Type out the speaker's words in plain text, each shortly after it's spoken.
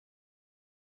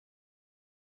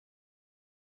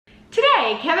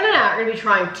Today, Kevin and I are going to be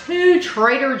trying 2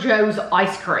 Trader Joe's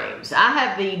ice creams. I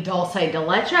have the Dulce de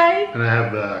Leche. And I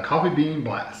have the Coffee Bean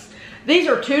Blast. These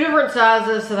are 2 different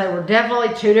sizes, so they were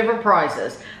definitely 2 different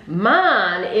prices.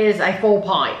 Mine is a full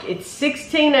pint. It's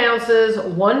 16 ounces,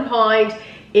 1 pint.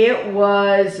 It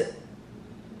was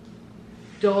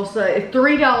Dulce,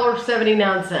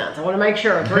 $3.79. I want to make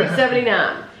sure,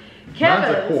 $3.79.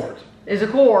 Kevin's a quart. Is a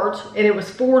quart, and it was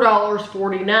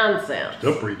 $4.49.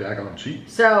 Still pretty daggone cheap.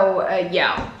 So,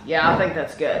 yeah, I think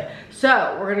that's good.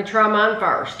 So, we're going to try mine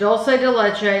first. Dulce de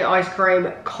Leche ice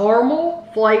cream, caramel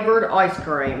flavored ice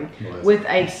cream with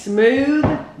a smooth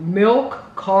milk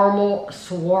caramel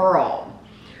swirl.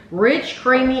 Rich,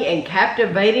 creamy, and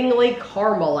captivatingly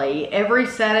caramely, every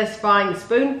satisfying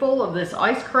spoonful of this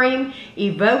ice cream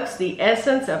evokes the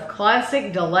essence of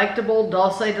classic, delectable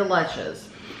Dulce de Leches.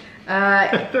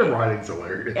 Their writing's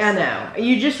hilarious. I know.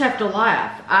 You just have to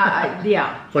laugh.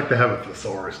 Yeah. It's like they have a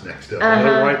thesaurus next to it.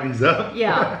 They're writing these up.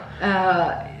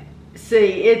 Yeah. See,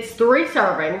 it's 3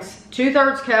 servings.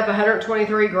 2/3 cup,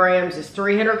 123 grams is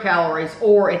 300 calories,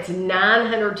 or it's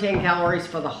 910 calories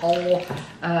for the whole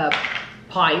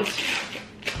pint.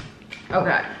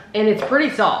 Okay. And it's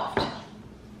pretty soft.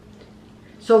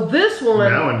 So this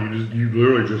one... Now, and you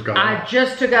literally just got I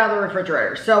just took out of the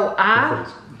refrigerator. So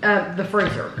the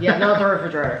freezer. Yeah, not the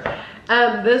refrigerator.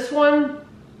 This one,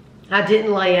 I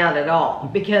didn't lay out at all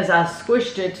because I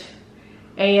squished it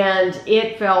and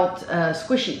it felt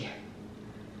squishy.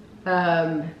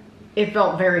 It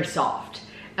felt very soft.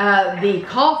 The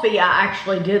coffee I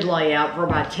actually did lay out for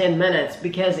about 10 minutes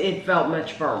because it felt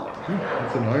much firmer.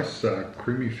 It's a nice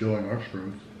creamy feeling ice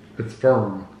cream. It's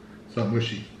firm. It's not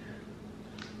mushy.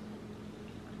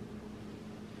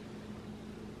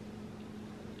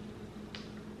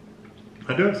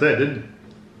 I do have to say, it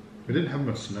didn't have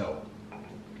much smell.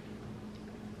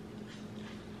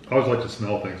 I always like to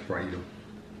smell things before I eat them.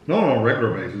 Not on a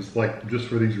regular basis, like just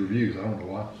for these reviews. I don't know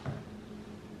why.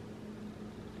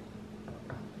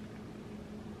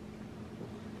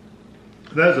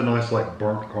 That is a nice, like,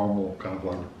 burnt caramel kind of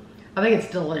flavor. I think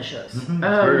it's delicious. It's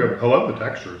very good. I love the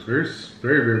texture. It's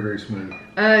very smooth.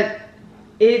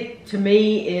 It, to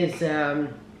me, is,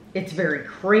 it's very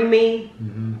creamy.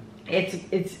 Mm-hmm.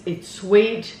 It's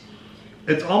sweet.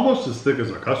 It's almost as thick as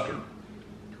a custard.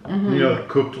 Mm-hmm. You know,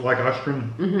 cooked like ice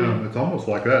cream. Mm-hmm. It's almost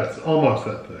like that. It's almost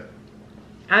that thick.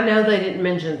 I know they didn't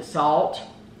mention salt,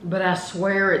 but I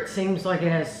swear it seems like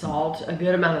it has salt, a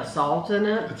good amount of salt in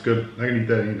it. It's good. I can eat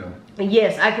that anytime.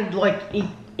 Yes, I could like eat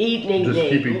and eat. Just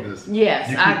keep eating this. Yes.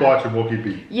 You keep watching, we'll keep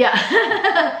eating. Yeah.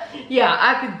 Yeah,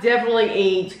 I could definitely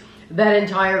eat that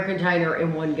entire container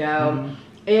in one go. Mm-hmm.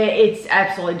 It's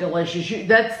absolutely delicious.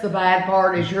 That's the bad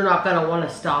part, is you're not going to want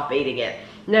to stop eating it.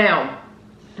 Now,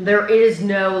 there is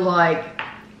no like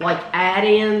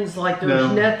add-ins, like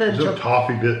there's nothing there's no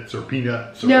toffee bits or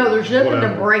peanuts. No, there's nothing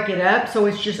to break it up, so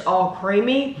it's just all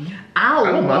creamy.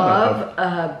 I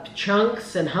love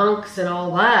chunks and hunks and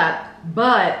all that,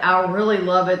 but I really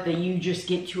love it that you just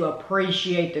get to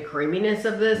appreciate the creaminess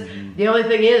of this. Mm-hmm. The only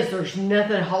thing is there's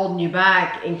nothing holding you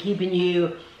back and keeping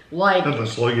you like... Nothing to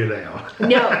slow you down.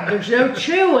 No, there's no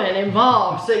chewing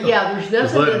involved. So yeah, there's nothing...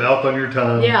 Just let it melt on your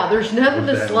tongue. Yeah, there's nothing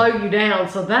to slow you down.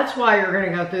 So that's why you're going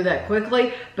to go through that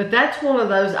quickly. But that's one of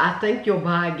those I think you'll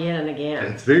buy again and again.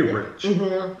 It's very rich.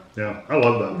 Mm-hmm. Yeah, I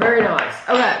love that. Very nice.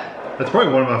 Okay. That's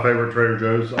probably one of my favorite Trader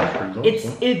Joe's ice creams.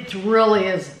 Honestly. It really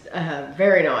is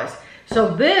very nice.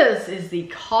 So this is the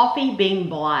Coffee Bean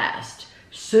Blast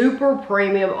Super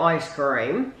Premium Ice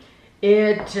Cream.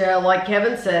 It, like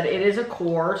Kevin said, it is a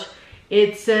quart.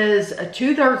 It says a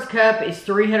 2/3 cup is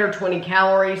 320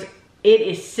 calories. It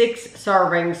is 6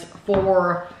 servings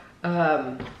for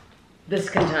this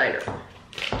container.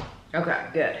 Okay,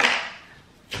 good.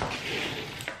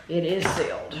 It is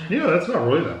sealed. Yeah, that's not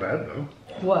really that bad though.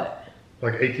 What?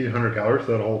 Like 1,800 calories,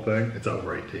 that whole thing. It's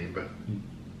over 18, but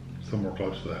somewhere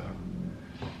close to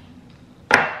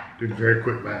that. Do very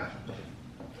quick math.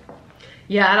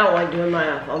 Yeah, I don't like doing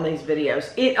math on these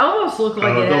videos. It almost looks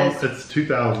like it has... It's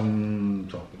 2,000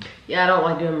 something. Yeah, I don't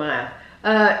like doing math.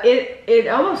 It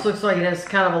almost looks like it has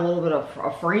kind of a little bit of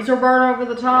a freezer burn over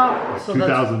the top. Like so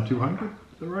 2,200? Is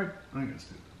that right? I think it's...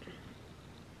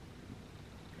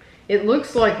 It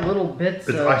looks like little bits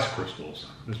of... It's ice crystals,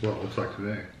 is what it looks like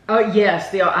today. Oh,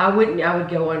 yes. I would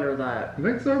go under that. You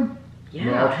think so?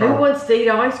 Yeah. Well, who wants to eat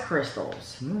ice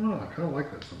crystals? I don't know. I kind of like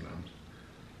that sometimes.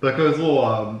 Like those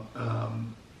little,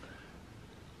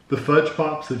 the fudge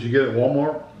pops that you get at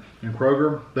Walmart and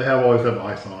Kroger, they always have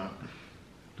ice on it.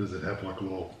 Does it have like a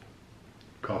little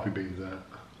coffee beans in it?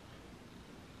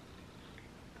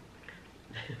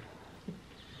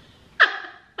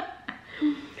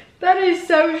 That is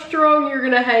so strong, you're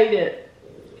gonna hate it.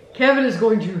 Kevin is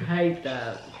going to hate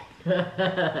that.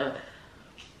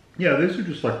 Yeah, these are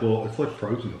just like little, it's like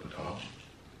frozen at the top.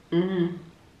 Mm-hmm.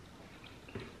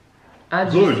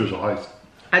 It's literally just ice.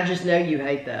 I just know you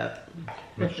hate that.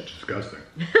 That's disgusting.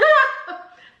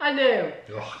 I knew.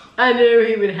 Ugh. I knew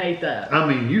he would hate that. I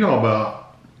mean, you know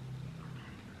about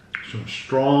some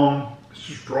strong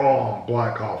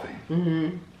black coffee.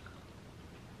 Mm-hmm.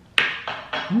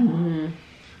 Mm-hmm.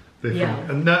 Yeah.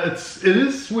 And that it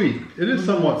is sweet. It is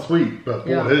somewhat sweet, but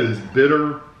boy, it is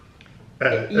bitter.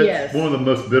 It's one of the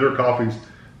most bitter coffees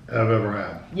I've ever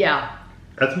had. Yeah.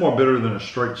 That's more bitter than a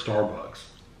straight Starbucks.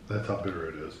 That's how bitter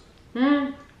it is.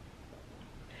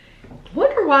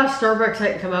 Wonder why Starbucks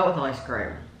hadn't come out with ice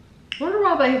cream. Wonder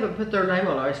why they haven't put their name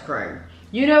on ice cream.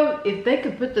 You know, if they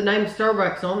could put the name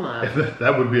Starbucks on that.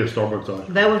 That would be a Starbucks ice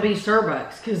cream. That would be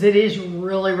Starbucks, because it is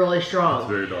really, really strong. It's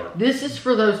very dark. This is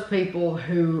for those people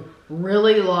who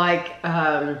really like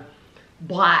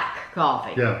black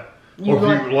coffee. Yeah. Or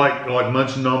if you like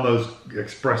munching on those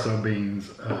espresso beans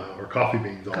or coffee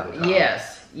beans all the time.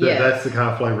 Yes. That's the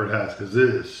kind of flavor it has, because it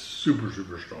is super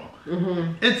strong.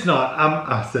 Mm-hmm. It's not.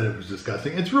 I said it was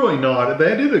disgusting. It's really not.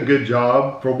 They did a good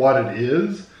job for what it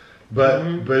is, but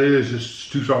it is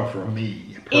just too strong for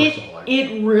me personally.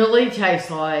 It really tastes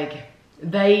like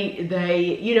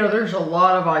they you know, there's a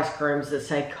lot of ice creams that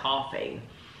say coffee,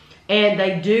 and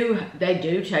they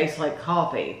do taste like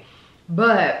coffee,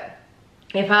 but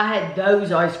if I had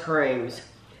those ice creams,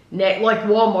 like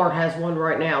Walmart has one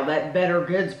right now, that Better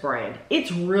Goods brand,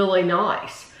 it's really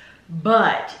nice.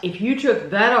 But if you took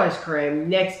that ice cream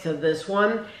next to this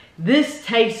one, this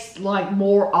tastes like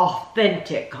more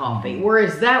authentic coffee.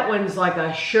 Whereas that one's like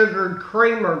a sugared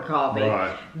creamer coffee.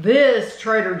 Right. This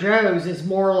Trader Joe's is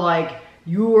more like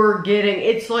you're getting,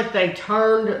 it's like they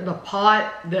turned the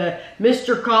pot, the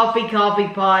Mr. Coffee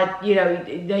pot, you know,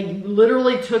 they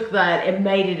literally took that and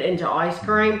made it into ice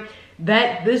cream.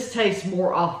 This tastes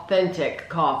more authentic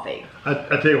coffee. I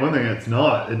tell you one thing, it's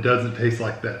not. It doesn't taste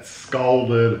like that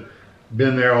scalded,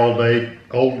 been there all day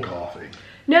old coffee.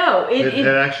 No, it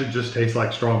actually just tastes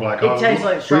like strong black coffee. It tastes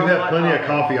like strong black coffee. We've had plenty of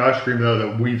coffee ice cream though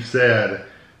that we've said,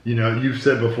 you know, you've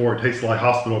said before, it tastes like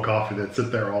hospital coffee that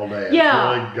sit there all day.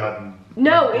 Yeah. It's really gotten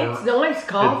it's nice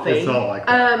coffee. It's not like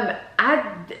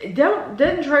that.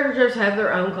 Doesn't Trader Joe's have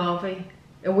their own coffee?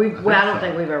 And I don't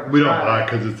think we've ever tried. We don't buy it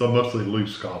because it's a mostly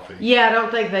loose coffee. Yeah, I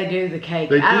don't think they do the cake.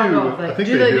 They do. I don't know if I think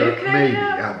do they do it, cake? maybe.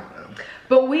 I don't know.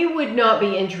 But we would not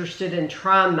be interested in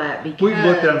trying that because we've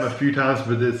looked at them a few times,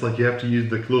 but it's like you have to use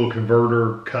the little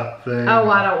converter cup thing. Oh,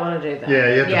 I don't want to do that.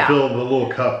 Yeah, you have to fill the little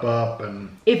cup up,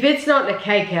 and if it's not in a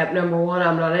K-cup, number one,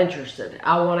 I'm not interested.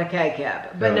 I want a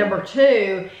K-cup. But number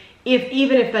two,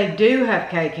 even if they do have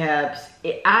K-cups,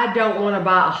 I don't want to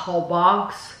buy a whole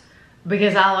box.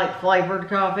 Because I like flavored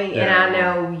coffee, and I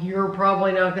know you're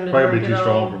probably not going to drink it all. Probably too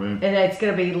strong for me. And it's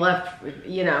going to be left,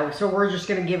 you know, so we're just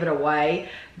going to give it away.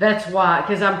 That's why,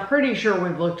 because I'm pretty sure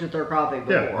we've looked at their coffee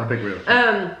before. Yeah, I think we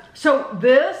have. So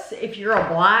this, if you're a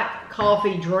black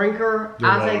coffee drinker,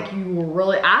 I think you will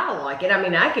really, I like it. I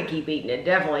mean, I could keep eating it,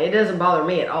 definitely. It doesn't bother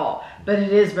me at all, but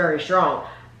it is very strong.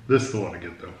 This is the one to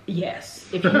get, though. Yes.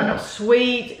 If you want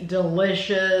sweet,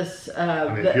 delicious.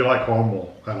 I mean, if you like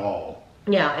caramel at all.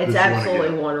 Yeah, it's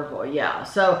absolutely wonderful. Yeah.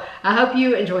 So I hope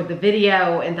you enjoyed the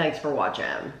video, and thanks for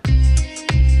watching.